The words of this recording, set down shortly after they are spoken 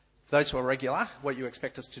Those who are regular, what you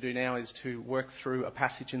expect us to do now is to work through a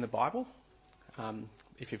passage in the Bible.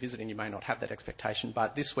 If you're visiting, you may not have that expectation,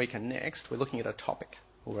 but this week and next, we're looking at a topic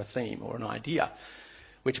or a theme or an idea,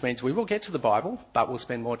 which means we will get to the Bible, but we'll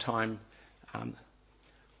spend more time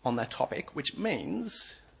on that topic, which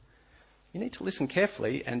means you need to listen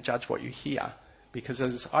carefully and judge what you hear, because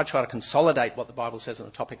as I try to consolidate what the Bible says on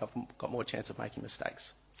a topic, I've got more chance of making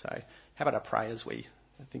mistakes. So how about I pray as we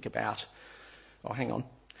think about... Oh, hang on.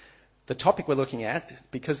 The topic we're looking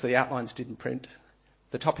at, because the outlines didn't print,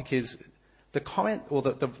 the topic is the comment or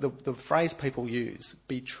the phrase people use,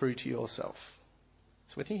 be true to yourself.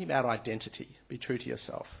 So we're thinking about identity, be true to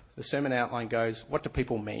yourself. The sermon outline goes, what do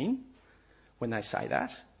people mean when they say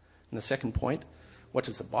that? And the second point, what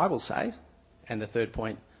does the Bible say? And the third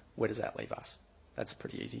point, where does that leave us? That's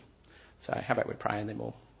pretty easy. So how about we pray and then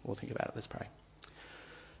we'll think about it. Let's pray.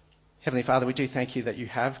 Heavenly Father, we do thank you that you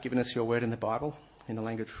have given us your word in the Bible in a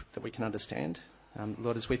language that we can understand.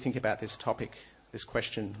 Lord, as we think about this topic, this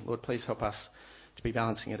question, Lord, please help us to be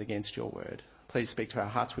balancing it against your word. Please speak to our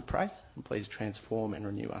hearts, we pray, and please transform and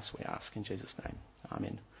renew us, we ask, in Jesus' name.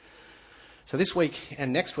 Amen. So this week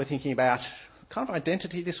and next we're thinking about kind of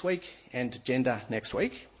identity this week and gender next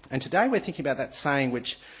week. And today we're thinking about that saying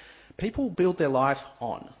which people build their life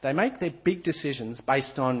on. They make their big decisions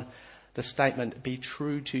based on the statement, be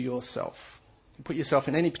true to yourself. You put yourself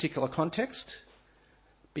in any particular context,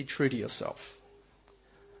 be true to yourself.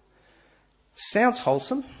 Sounds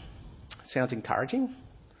wholesome, sounds encouraging,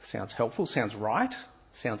 sounds helpful, sounds right,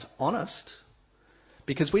 sounds honest,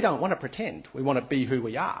 because we don't want to pretend. We want to be who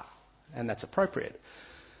we are, and that's appropriate.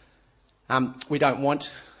 We don't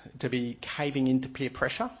want to be caving into peer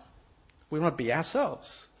pressure. We want to be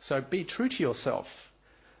ourselves. So be true to yourself.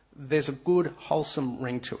 There's a good, wholesome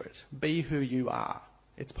ring to it. Be who you are.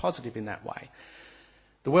 It's positive in that way.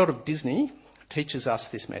 The world of Disney teaches us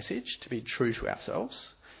this message, to be true to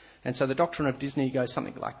ourselves. And so the doctrine of Disney goes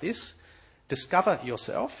something like this. Discover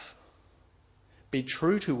yourself, be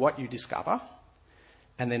true to what you discover,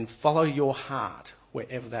 and then follow your heart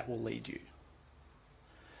wherever that will lead you.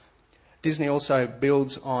 Disney also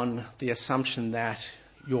builds on the assumption that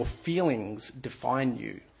your feelings define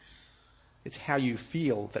you. It's how you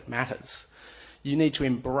feel that matters. You need to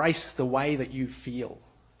embrace the way that you feel.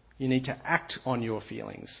 You need to act on your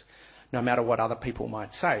feelings, no matter what other people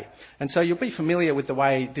might say. And so you'll be familiar with the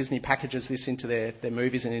way Disney packages this into their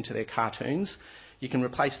movies and into their cartoons. You can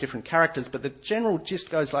replace different characters, but the general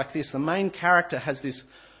gist goes like this. The main character has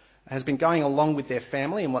been going along with their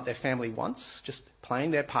family and what their family wants, just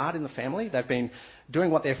playing their part in the family. They've been doing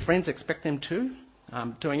what their friends expect them to,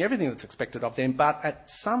 doing everything that's expected of them, but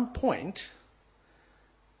at some point,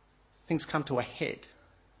 things come to a head.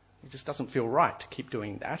 It just doesn't feel right to keep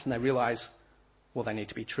doing that, and they realise, well, they need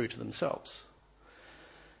to be true to themselves.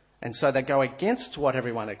 And so they go against what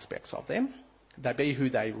everyone expects of them. They be who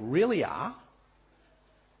they really are,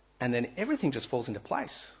 and then everything just falls into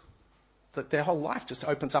place. That their whole life just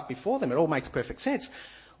opens up before them. It all makes perfect sense.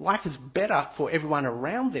 Life is better for everyone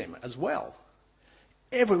around them as well.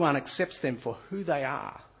 Everyone accepts them for who they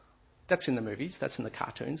are. That's in the movies, that's in the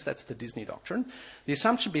cartoons, that's the Disney doctrine. The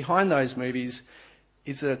assumption behind those movies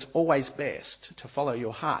is that it's always best to follow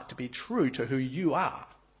your heart, to be true to who you are,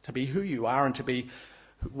 to be who you are and to be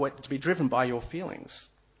driven by your feelings.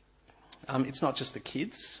 It's not just the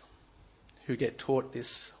kids who get taught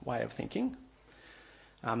this way of thinking.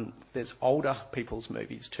 There's older people's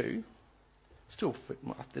movies too.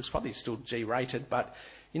 There's probably still G-rated, but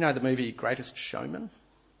you know the movie Greatest Showman?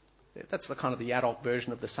 That's the kind of the adult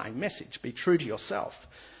version of the same message. Be true to yourself.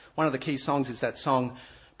 One of the key songs is that song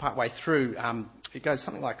partway through. It goes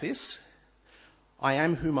something like this. I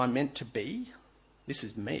am whom I'm meant to be. This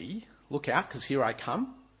is me. Look out, because here I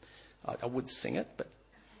come. I would sing it, but...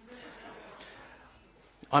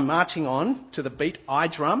 I'm marching on to the beat I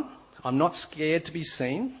drum. I'm not scared to be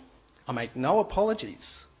seen. I make no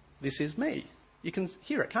apologies. This is me. You can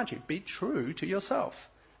hear it, can't you? Be true to yourself.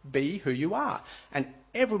 Be who you are. And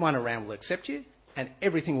everyone around will accept you, and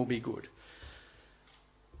everything will be good.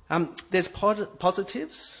 There's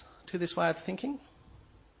positives to this way of thinking.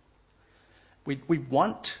 We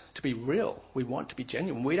want to be real. We want to be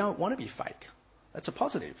genuine. We don't want to be fake. That's a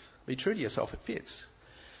positive. Be true to yourself. It fits.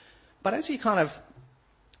 But as you kind of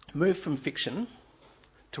move from fiction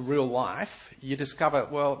to real life, you discover,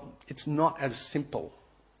 well, it's not as simple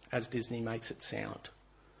as Disney makes it sound.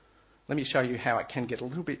 Let me show you how it can get a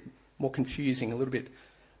little bit more confusing, a little bit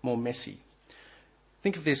more messy.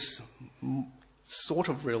 Think of this sort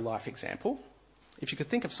of real life example. If you could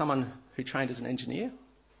think of someone who trained as an engineer,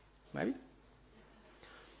 maybe.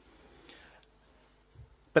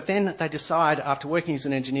 But then they decide, after working as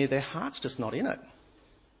an engineer, their heart's just not in it.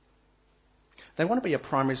 They want to be a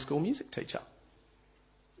primary school music teacher.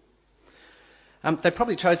 They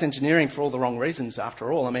probably chose engineering for all the wrong reasons,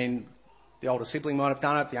 after all. I mean, the older sibling might have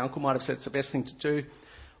done it, the uncle might have said it's the best thing to do.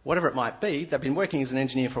 Whatever it might be, they've been working as an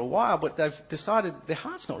engineer for a while, but they've decided their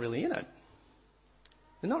heart's not really in it.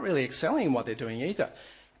 They're not really excelling in what they're doing either.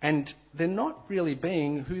 And they're not really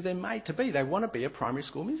being who they're made to be. They want to be a primary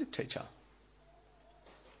school music teacher.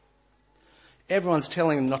 Everyone's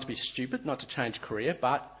telling them not to be stupid, not to change career,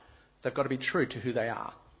 but they've got to be true to who they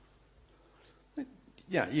are.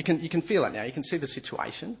 Yeah, you can feel it now. You can see the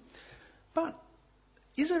situation. But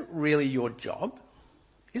is it really your job?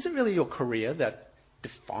 Is it really your career that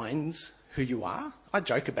defines who you are? I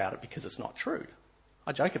joke about it because it's not true.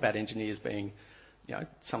 I joke about engineers being,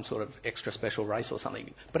 some sort of extra special race or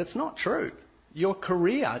something, but it's not true. Your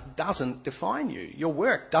career doesn't define you. Your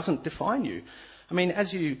work doesn't define you. I mean,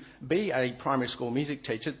 as you be a primary school music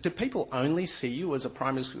teacher, do people only see you as a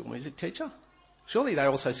primary school music teacher? Surely they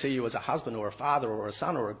also see you as a husband or a father or a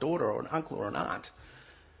son or a daughter or an uncle or an aunt.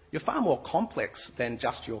 You're far more complex than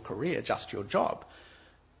just your career, just your job.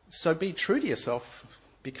 So be true to yourself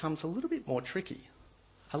becomes a little bit more tricky,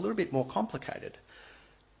 a little bit more complicated.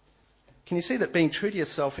 Can you see that being true to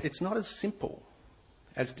yourself, it's not as simple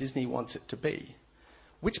as Disney wants it to be?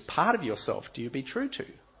 Which part of yourself do you be true to?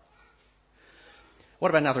 What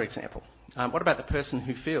about another example? What about the person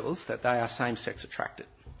who feels that they are same-sex attracted?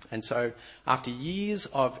 And so after years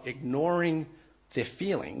of ignoring their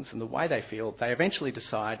feelings and the way they feel, they eventually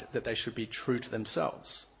decide that they should be true to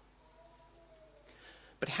themselves.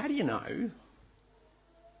 But how do you know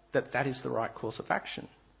that that is the right course of action?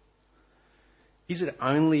 Is it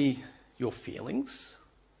only your feelings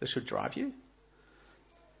that should drive you?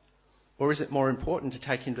 Or is it more important to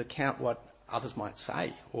take into account what others might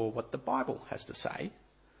say or what the Bible has to say?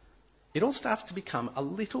 It all starts to become a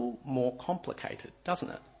little more complicated,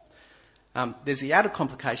 doesn't it? There's the added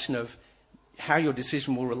complication of how your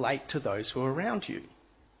decision will relate to those who are around you.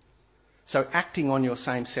 So acting on your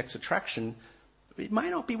same-sex attraction, it may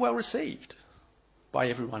not be well received by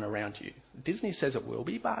everyone around you. Disney says it will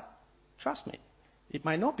be, but trust me, it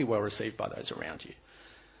may not be well received by those around you.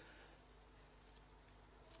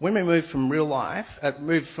 When we move from real life,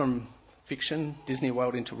 move from fiction, Disney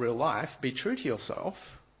world into real life, be true to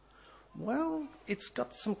yourself, well, it's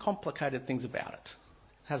got some complicated things about it,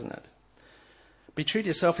 hasn't it? Be true to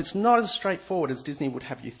yourself, it's not as straightforward as Disney would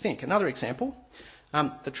have you think. Another example,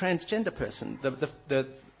 the transgender person, the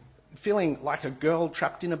feeling like a girl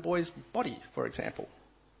trapped in a boy's body, for example.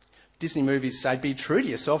 Disney movies say, be true to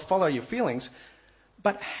yourself, follow your feelings.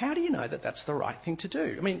 But how do you know that that's the right thing to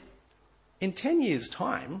do? I mean, in 10 years'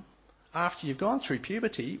 time, after you've gone through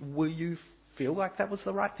puberty, will you feel like that was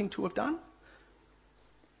the right thing to have done?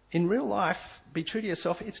 In real life, be true to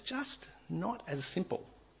yourself, it's just not as simple.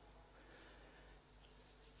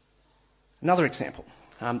 Another example,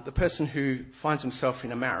 the person who finds himself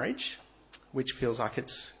in a marriage which feels like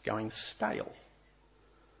it's going stale.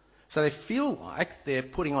 So they feel like they're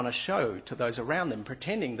putting on a show to those around them,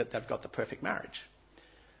 pretending that they've got the perfect marriage.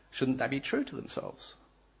 Shouldn't they be true to themselves?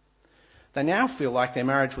 They now feel like their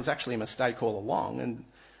marriage was actually a mistake all along, and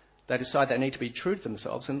they decide they need to be true to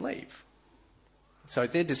themselves and leave. So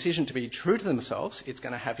their decision to be true to themselves, it's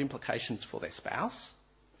going to have implications for their spouse,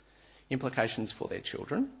 implications for their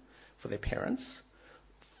children, for their parents,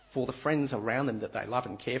 for the friends around them that they love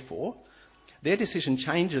and care for. Their decision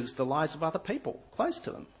changes the lives of other people close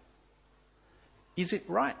to them. Is it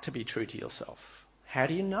right to be true to yourself? How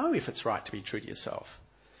do you know if it's right to be true to yourself?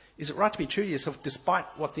 Is it right to be true to yourself despite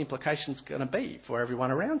what the implication's going to be for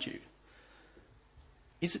everyone around you?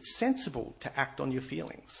 Is it sensible to act on your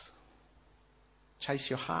feelings?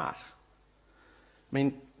 Chase your heart. I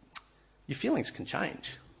mean, your feelings can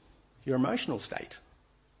change. Your emotional state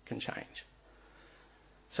can change.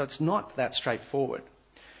 So it's not that straightforward.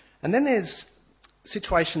 And then there's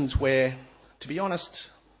situations where, to be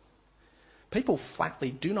honest, people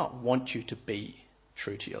flatly do not want you to be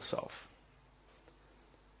true to yourself.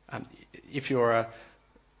 If you're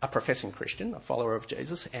a professing Christian, a follower of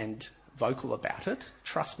Jesus, and vocal about it,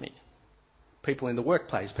 trust me, people in the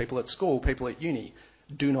workplace, people at school, people at uni,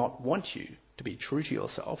 do not want you to be true to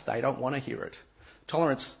yourself. They don't want to hear it.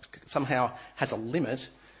 Tolerance somehow has a limit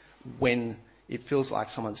when it feels like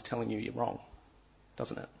someone's telling you you're wrong,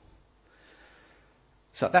 doesn't it?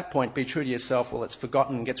 So at that point, be true to yourself, well, it's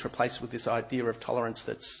forgotten and gets replaced with this idea of tolerance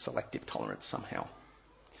that's selective tolerance somehow.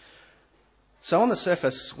 So on the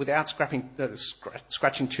surface, without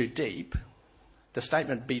scratching too deep, the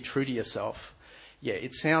statement, be true to yourself, yeah,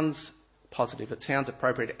 it sounds positive, it sounds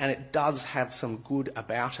appropriate, and it does have some good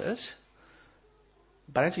about it.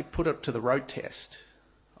 But as you put it to the road test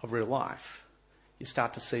of real life, you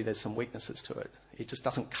start to see there's some weaknesses to it. It just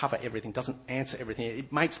doesn't cover everything, doesn't answer everything.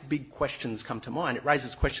 It makes big questions come to mind. It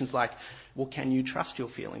raises questions like, well, can you trust your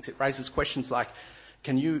feelings? It raises questions like,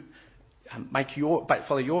 can you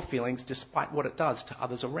follow your feelings despite what it does to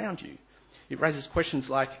others around you? It raises questions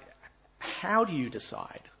like, how do you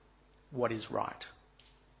decide what is right,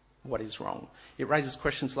 what is wrong? It raises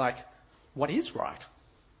questions like, what is right?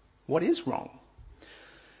 What is wrong?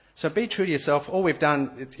 So be true to yourself. All we've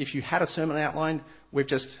done, if you had a sermon outline, we've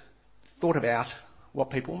just thought about what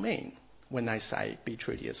people mean when they say be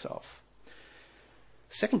true to yourself.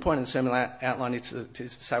 Second point in the sermon outline is to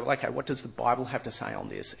say, well, okay, what does the Bible have to say on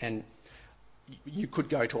this? And you could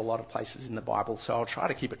go to a lot of places in the Bible, so I'll try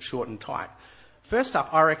to keep it short and tight. First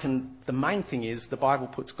up, I reckon the main thing is the Bible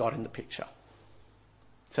puts God in the picture.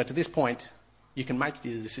 So to this point, you can make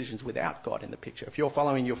your decisions without God in the picture. If you're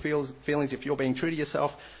following your feelings, if you're being true to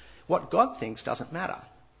yourself, what God thinks doesn't matter.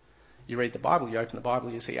 You read the Bible, you open the Bible,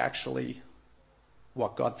 you see actually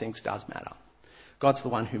what God thinks does matter. God's the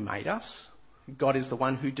one who made us. God is the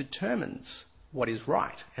one who determines what is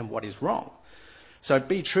right and what is wrong. So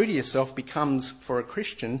be true to yourself becomes, for a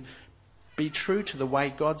Christian, be true to the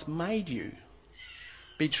way God's made you.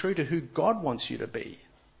 Be true to who God wants you to be.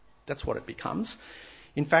 That's what it becomes.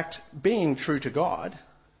 In fact, being true to God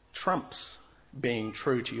trumps being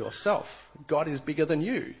true to yourself. God is bigger than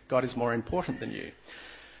you. God is more important than you.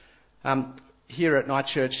 Here at Night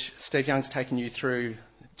Church, Steve Young's taken you through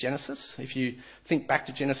Genesis. If you think back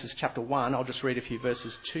to Genesis chapter 1, I'll just read a few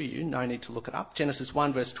verses to you. No need to look it up. Genesis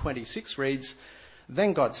 1 verse 26 reads,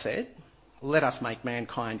 "Then God said, let us make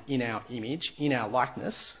mankind in our image, in our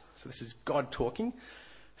likeness." So this is God talking.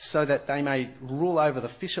 "So that they may rule over the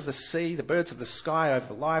fish of the sea, the birds of the sky, over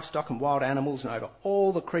the livestock and wild animals, and over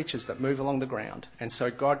all the creatures that move along the ground. And so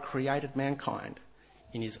God created mankind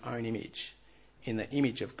in his own image. In the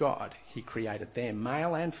image of God, he created them,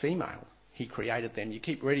 male and female. He created them." You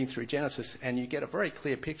keep reading through Genesis and you get a very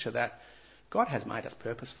clear picture that God has made us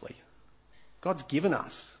purposefully. God's given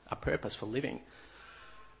us a purpose for living.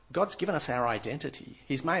 God's given us our identity.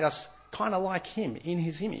 He's made us kind of like him in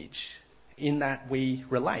his image, in that we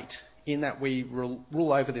relate, in that we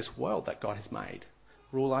rule over this world that God has made,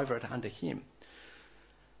 rule over it under him.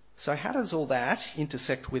 So how does all that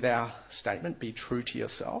intersect with our statement, be true to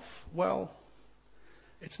yourself? Well,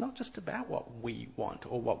 it's not just about what we want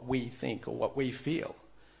or what we think or what we feel.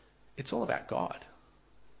 It's all about God,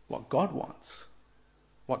 what God wants,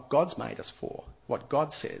 what God's made us for, what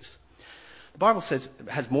God says. The Bible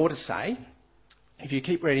has more to say. If you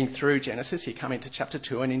keep reading through Genesis, you come into chapter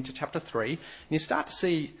 2 and into chapter 3, and you start to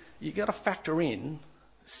see you've got to factor in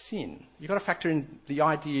sin. You've got to factor in the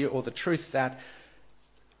idea or the truth that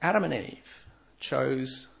Adam and Eve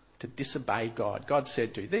chose to disobey God. God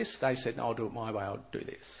said, do this. They said, no, I'll do it my way, I'll do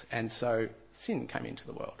this. And so sin came into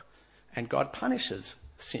the world. And God punishes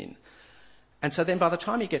sin. And so then by the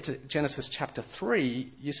time you get to Genesis chapter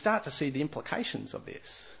 3, you start to see the implications of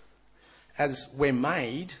this. As we're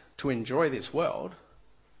made to enjoy this world,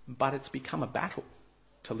 but it's become a battle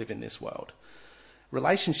to live in this world.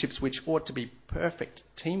 Relationships which ought to be perfect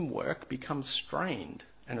teamwork become strained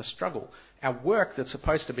and a struggle. Our work that's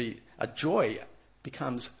supposed to be a joy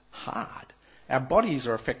becomes hard. Our bodies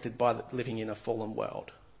are affected by living in a fallen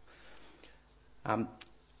world.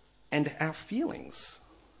 And our feelings,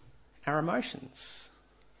 our emotions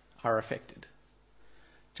are affected.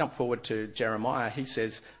 Jump forward to Jeremiah. He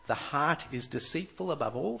says, "The heart is deceitful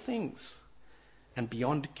above all things and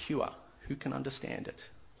beyond cure. Who can understand it?"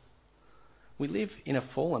 We live in a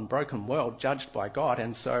fallen, broken world judged by God,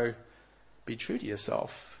 and so be true to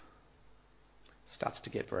yourself starts to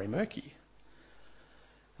get very murky.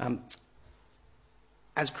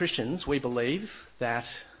 As Christians, we believe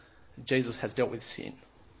that Jesus has dealt with sin.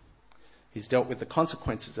 He's dealt with the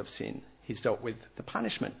consequences of sin. He's dealt with the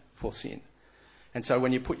punishment for sin. And so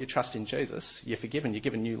when you put your trust in Jesus, you're forgiven, you're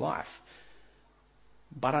given new life.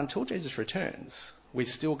 But until Jesus returns, we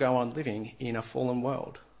still go on living in a fallen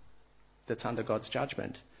world that's under God's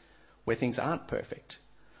judgment, where things aren't perfect,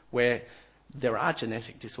 where there are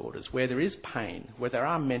genetic disorders, where there is pain, where there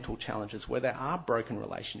are mental challenges, where there are broken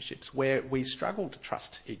relationships, where we struggle to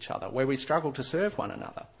trust each other, where we struggle to serve one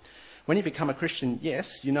another. When you become a Christian,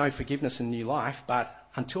 yes, you know forgiveness and new life, but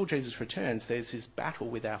until Jesus returns, there's this battle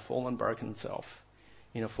with our fallen, broken self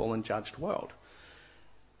in a fallen, judged world.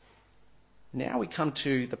 Now we come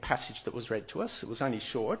to the passage that was read to us. It was only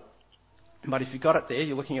short, but if you've got it there,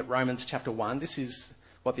 you're looking at Romans chapter 1. This is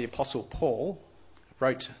what the Apostle Paul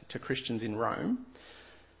wrote to Christians in Rome.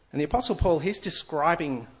 And the Apostle Paul, he's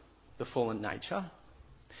describing the fallen nature.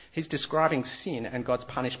 He's describing sin and God's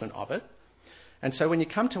punishment of it. And so when you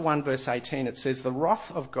come to 1 verse 18, it says, the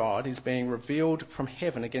wrath of God is being revealed from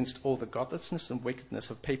heaven against all the godlessness and wickedness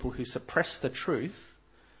of people who suppress the truth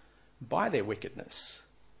by their wickedness,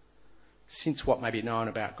 since what may be known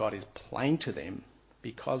about God is plain to them,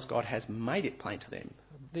 because God has made it plain to them.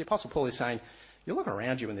 The Apostle Paul is saying, you look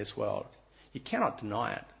around you in this world, you cannot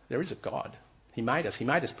deny it. There is a God. He made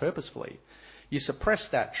us purposefully. You suppress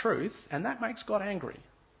that truth, and that makes God angry,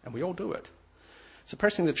 and we all do it.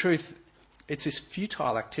 Suppressing the truth, it's this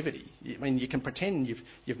futile activity. I mean, you can pretend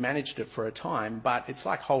you've managed it for a time, but it's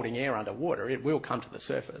like holding air underwater. It will come to the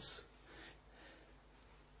surface.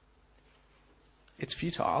 It's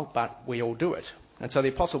futile, but we all do it. And so the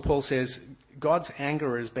Apostle Paul says, God's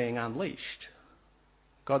anger is being unleashed.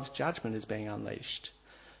 God's judgment is being unleashed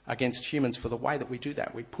against humans for the way that we do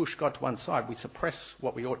that. We push God to one side. We suppress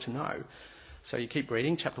what we ought to know. So you keep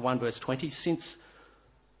reading, chapter 1, verse 20.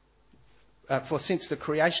 For since the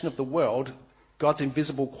creation of the world, God's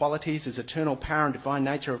invisible qualities, his eternal power and divine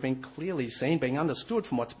nature have been clearly seen, being understood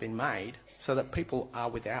from what's been made, so that people are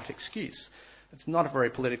without excuse. It's not a very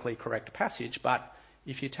politically correct passage, but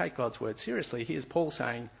if you take God's word seriously, here's Paul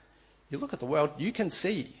saying, you look at the world, you can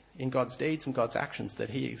see in God's deeds and God's actions that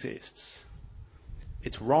he exists.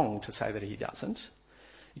 It's wrong to say that he doesn't.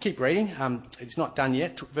 You keep reading. It's not done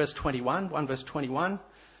yet. Verse 21, 1 verse 21.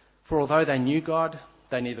 For although they knew God,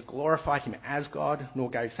 they neither glorified him as God nor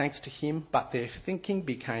gave thanks to him, but their thinking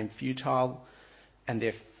became futile and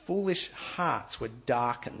their foolish hearts were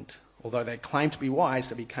darkened. Although they claimed to be wise,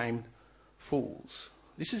 they became fools.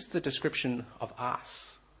 This is the description of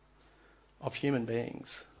us, of human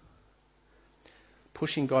beings,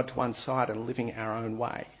 pushing God to one side and living our own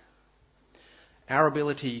way. Our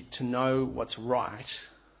ability to know what's right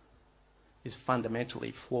is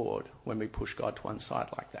fundamentally flawed when we push God to one side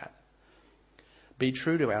like that. Be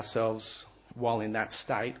true to ourselves while in that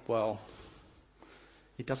state, well,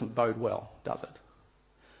 it doesn't bode well, does it?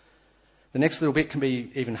 The next little bit can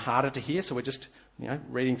be even harder to hear, so we're just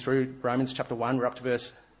reading through Romans chapter 1, we're up to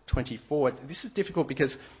verse 24. This is difficult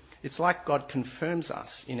because it's like God confirms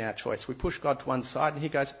us in our choice. We push God to one side and he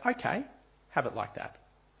goes, okay, have it like that.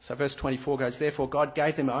 So verse 24 goes, therefore God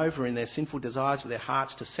gave them over in their sinful desires with their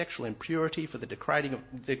hearts to sexual impurity for the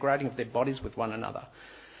degrading of their bodies with one another.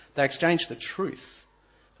 They exchanged the truth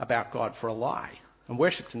about God for a lie and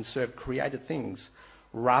worshipped and served created things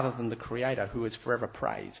rather than the Creator who is forever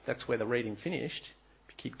praised. That's where the reading finished.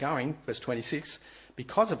 If you keep going, verse 26,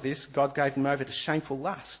 because of this, God gave them over to shameful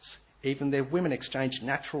lusts. Even their women exchanged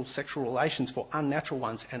natural sexual relations for unnatural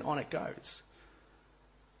ones, and on it goes.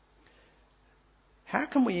 How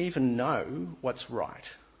can we even know what's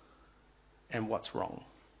right and what's wrong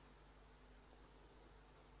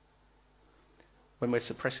when we're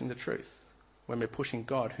suppressing the truth, when we're pushing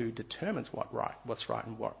God who determines what's right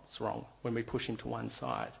and what's wrong, when we push him to one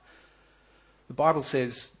side? The Bible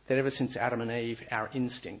says that ever since Adam and Eve, our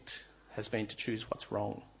instinct has been to choose what's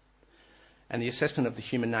wrong. And the assessment of the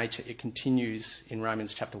human nature, it continues in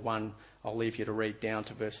Romans chapter 1. I'll leave you to read down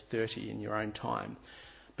to verse 30 in your own time.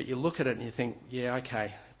 But you look at it and you think, yeah,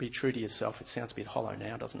 okay, be true to yourself. It sounds a bit hollow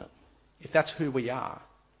now, doesn't it? If that's who we are,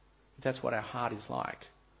 if that's what our heart is like,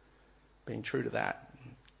 being true to that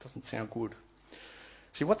doesn't sound good.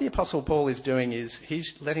 See, what the Apostle Paul is doing is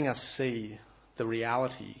he's letting us see the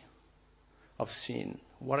reality of sin,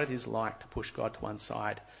 what it is like to push God to one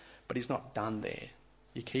side, but he's not done there.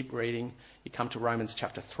 You keep reading, you come to Romans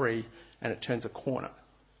chapter 3, and it turns a corner.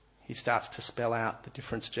 He starts to spell out the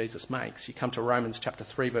difference Jesus makes. You come to Romans chapter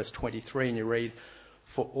 3, verse 23, and you read,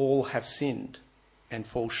 for all have sinned and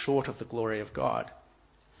fall short of the glory of God,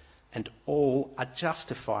 and all are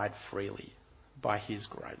justified freely by his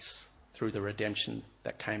grace through the redemption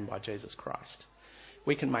that came by Jesus Christ.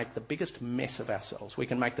 We can make the biggest mess of ourselves. We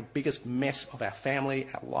can make the biggest mess of our family,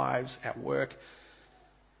 our lives, our work,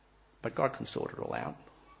 but God can sort it all out.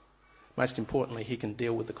 Most importantly, he can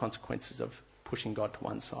deal with the consequences of pushing God to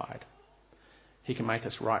one side. He can make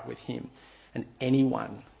us right with him. And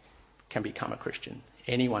anyone can become a Christian.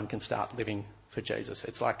 Anyone can start living for Jesus.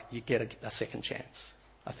 It's like you get a second chance,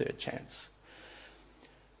 a third chance.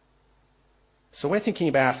 So we're thinking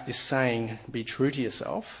about this saying, be true to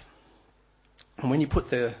yourself. And when you put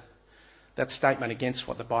that statement against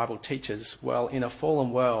what the Bible teaches, well, in a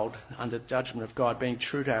fallen world, under the judgment of God, being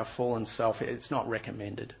true to our fallen self, it's not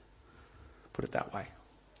recommended. Put it that way.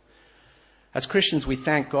 As Christians, we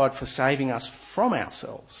thank God for saving us from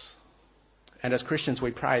ourselves. And as Christians,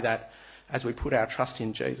 we pray that as we put our trust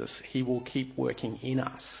in Jesus, he will keep working in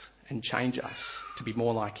us and change us to be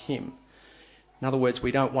more like him. In other words,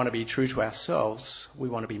 we don't want to be true to ourselves. We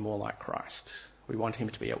want to be more like Christ. We want him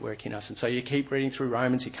to be at work in us. And so you keep reading through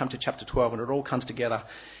Romans, you come to chapter 12, and it all comes together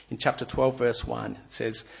in chapter 12, verse 1. It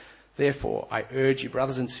says, therefore, I urge you,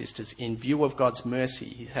 brothers and sisters, in view of God's mercy.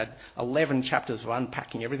 He's had 11 chapters of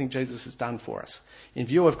unpacking everything Jesus has done for us. In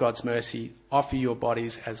view of God's mercy, offer your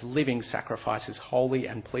bodies as living sacrifices, holy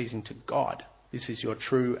and pleasing to God. This is your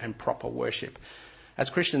true and proper worship. As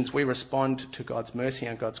Christians, we respond to God's mercy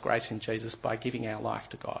and God's grace in Jesus by giving our life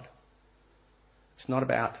to God. It's not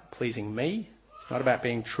about pleasing me. It's not about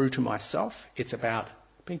being true to myself. It's about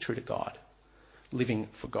being true to God, living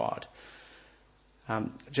for God.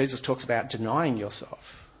 Jesus talks about denying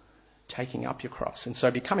yourself, taking up your cross. And so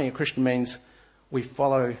becoming a Christian means we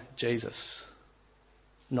follow Jesus,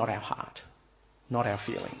 not our heart, not our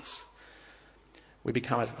feelings. We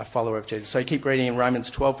become a follower of Jesus. So you keep reading in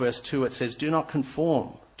Romans 12, verse 2, it says, do not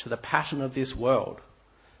conform to the pattern of this world,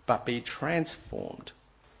 but be transformed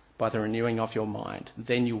by the renewing of your mind.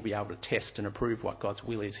 Then you'll be able to test and approve what God's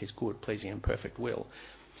will is, his good, pleasing and perfect will.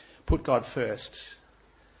 Put God first.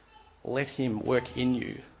 Let him work in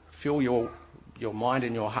you. Fill your mind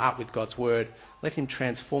and your heart with God's word. Let him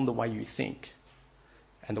transform the way you think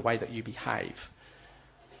and the way that you behave.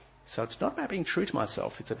 So it's not about being true to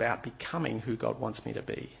myself. It's about becoming who God wants me to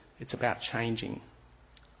be. It's about changing.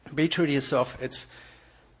 Be true to yourself.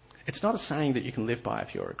 It's not a saying that you can live by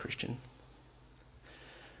if you're a Christian.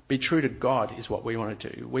 Be true to God is what we want to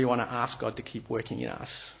do. We want to ask God to keep working in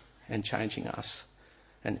us and changing us.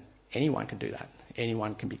 And anyone can do that.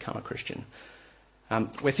 Anyone can become a Christian.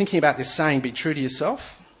 We're thinking about this saying, be true to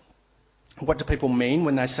yourself. What do people mean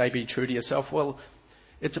when they say be true to yourself? Well,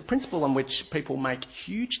 it's a principle on which people make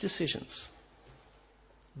huge decisions,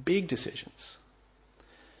 big decisions.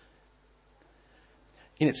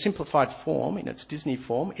 In its simplified form, in its Disney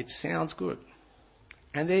form, it sounds good.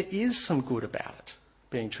 And there is some good about it,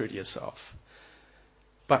 being true to yourself.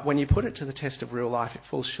 But when you put it to the test of real life, it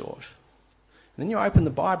falls short. And then you open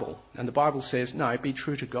the Bible, and the Bible says, no, be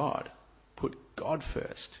true to God. Put God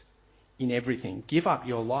first in everything. Give up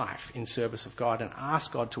your life in service of God and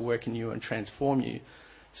ask God to work in you and transform you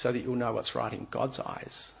so that you'll know what's right in God's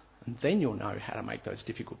eyes. And then you'll know how to make those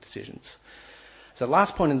difficult decisions. So the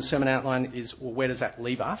last point in the sermon outline is, well, where does that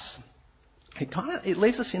leave us? It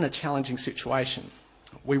leaves us in a challenging situation.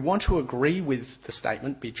 We want to agree with the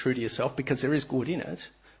statement, be true to yourself, because there is good in it.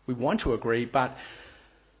 We want to agree, but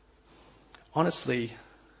honestly,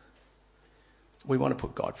 we want to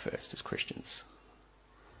put God first as Christians.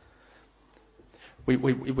 We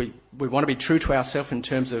want to be true to ourselves in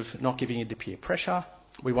terms of not giving in to peer pressure.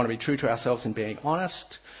 We want to be true to ourselves in being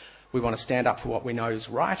honest. We want to stand up for what we know is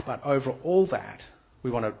right, but over all that,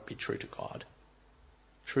 we want to be true to God.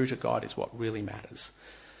 True to God is what really matters.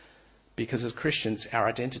 Because as Christians, our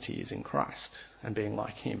identity is in Christ and being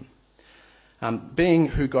like him. Being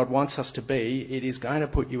who God wants us to be, it is going to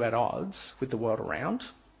put you at odds with the world around.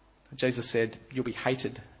 Jesus said, you'll be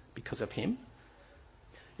hated because of him.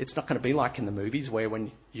 It's not going to be like in the movies where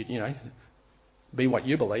when you be what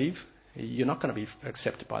you believe, you're not going to be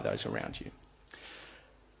accepted by those around you.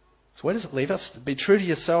 So where does it leave us? Be true to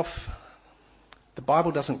yourself. The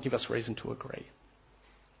Bible doesn't give us reason to agree.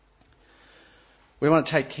 We want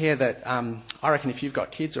to take care that, I reckon if you've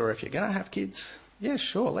got kids or if you're going to have kids, yeah,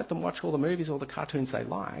 sure, let them watch all the movies, all the cartoons they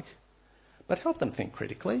like, but help them think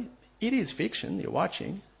critically. It is fiction you're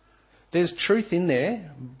watching. There's truth in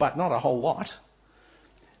there, but not a whole lot.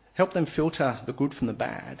 Help them filter the good from the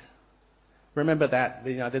bad. Remember that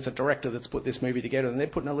there's a director that's put this movie together and they're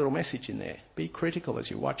putting a little message in there. Be critical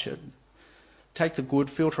as you watch it. Take the good,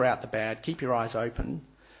 filter out the bad, keep your eyes open.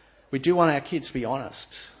 We do want our kids to be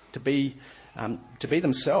honest, to be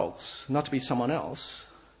themselves, not to be someone else.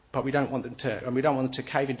 But we don't want them to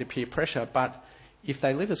cave into peer pressure. But if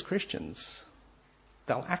they live as Christians,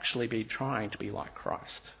 they'll actually be trying to be like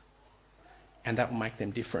Christ. And that will make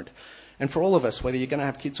them different. And for all of us, whether you're going to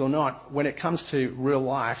have kids or not, when it comes to real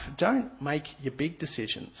life, don't make your big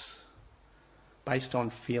decisions based on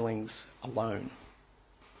feelings alone.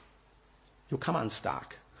 You'll come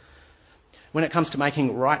unstuck. When it comes to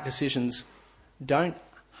making right decisions, don't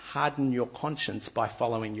harden your conscience by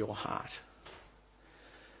following your heart.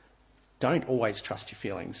 Don't always trust your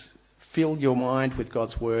feelings. Fill your mind with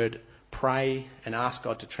God's word. Pray and ask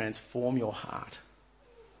God to transform your heart.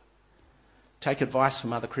 Take advice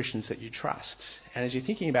from other Christians that you trust. And as you're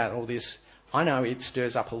thinking about all this, I know it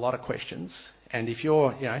stirs up a lot of questions. And if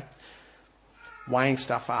you're, weighing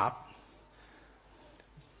stuff up,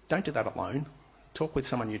 don't do that alone. Talk with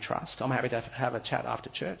someone you trust. I'm happy to have a chat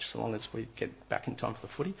after church, so long as we get back in time for the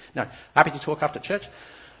footy. No, happy to talk after church.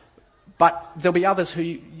 But there'll be others who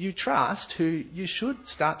you trust, who you should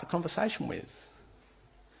start the conversation with.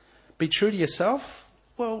 Be true to yourself?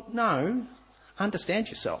 Well, no. Understand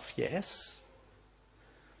yourself, yes.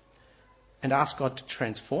 And ask God to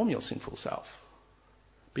transform your sinful self.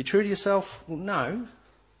 Be true to yourself? Well, no.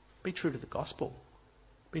 Be true to the gospel.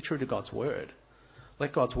 Be true to God's word.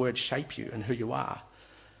 Let God's word shape you and who you are.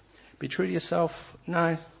 Be true to yourself?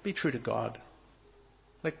 No. Be true to God.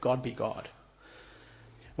 Let God be God.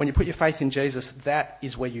 When you put your faith in Jesus, that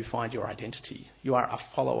is where you find your identity. You are a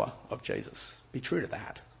follower of Jesus. Be true to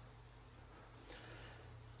that.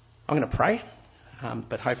 I'm going to pray,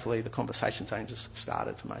 but hopefully the conversation's only just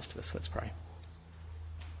started for most of us. Let's pray.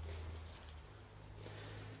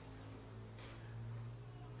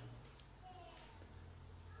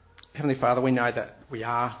 Heavenly Father, we know that we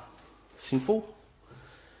are sinful.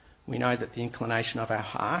 We know that the inclination of our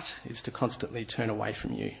heart is to constantly turn away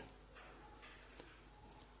from you.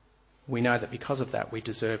 We know that because of that we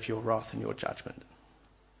deserve your wrath and your judgment.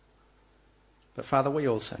 But Father, we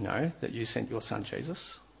also know that you sent your Son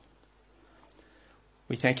Jesus.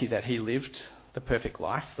 We thank you that he lived the perfect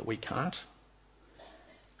life that we can't.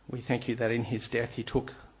 We thank you that in his death he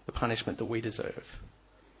took the punishment that we deserve.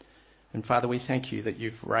 And Father, we thank you that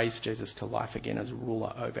you've raised Jesus to life again as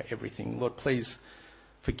ruler over everything. Lord, please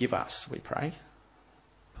forgive us, we pray.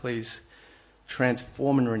 Please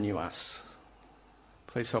transform and renew us.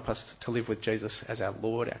 Please help us to live with Jesus as our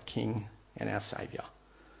Lord, our King, and our Saviour.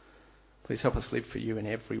 Please help us live for you in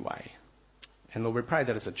every way. And Lord, we pray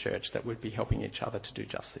that as a church that we'd be helping each other to do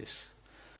just this.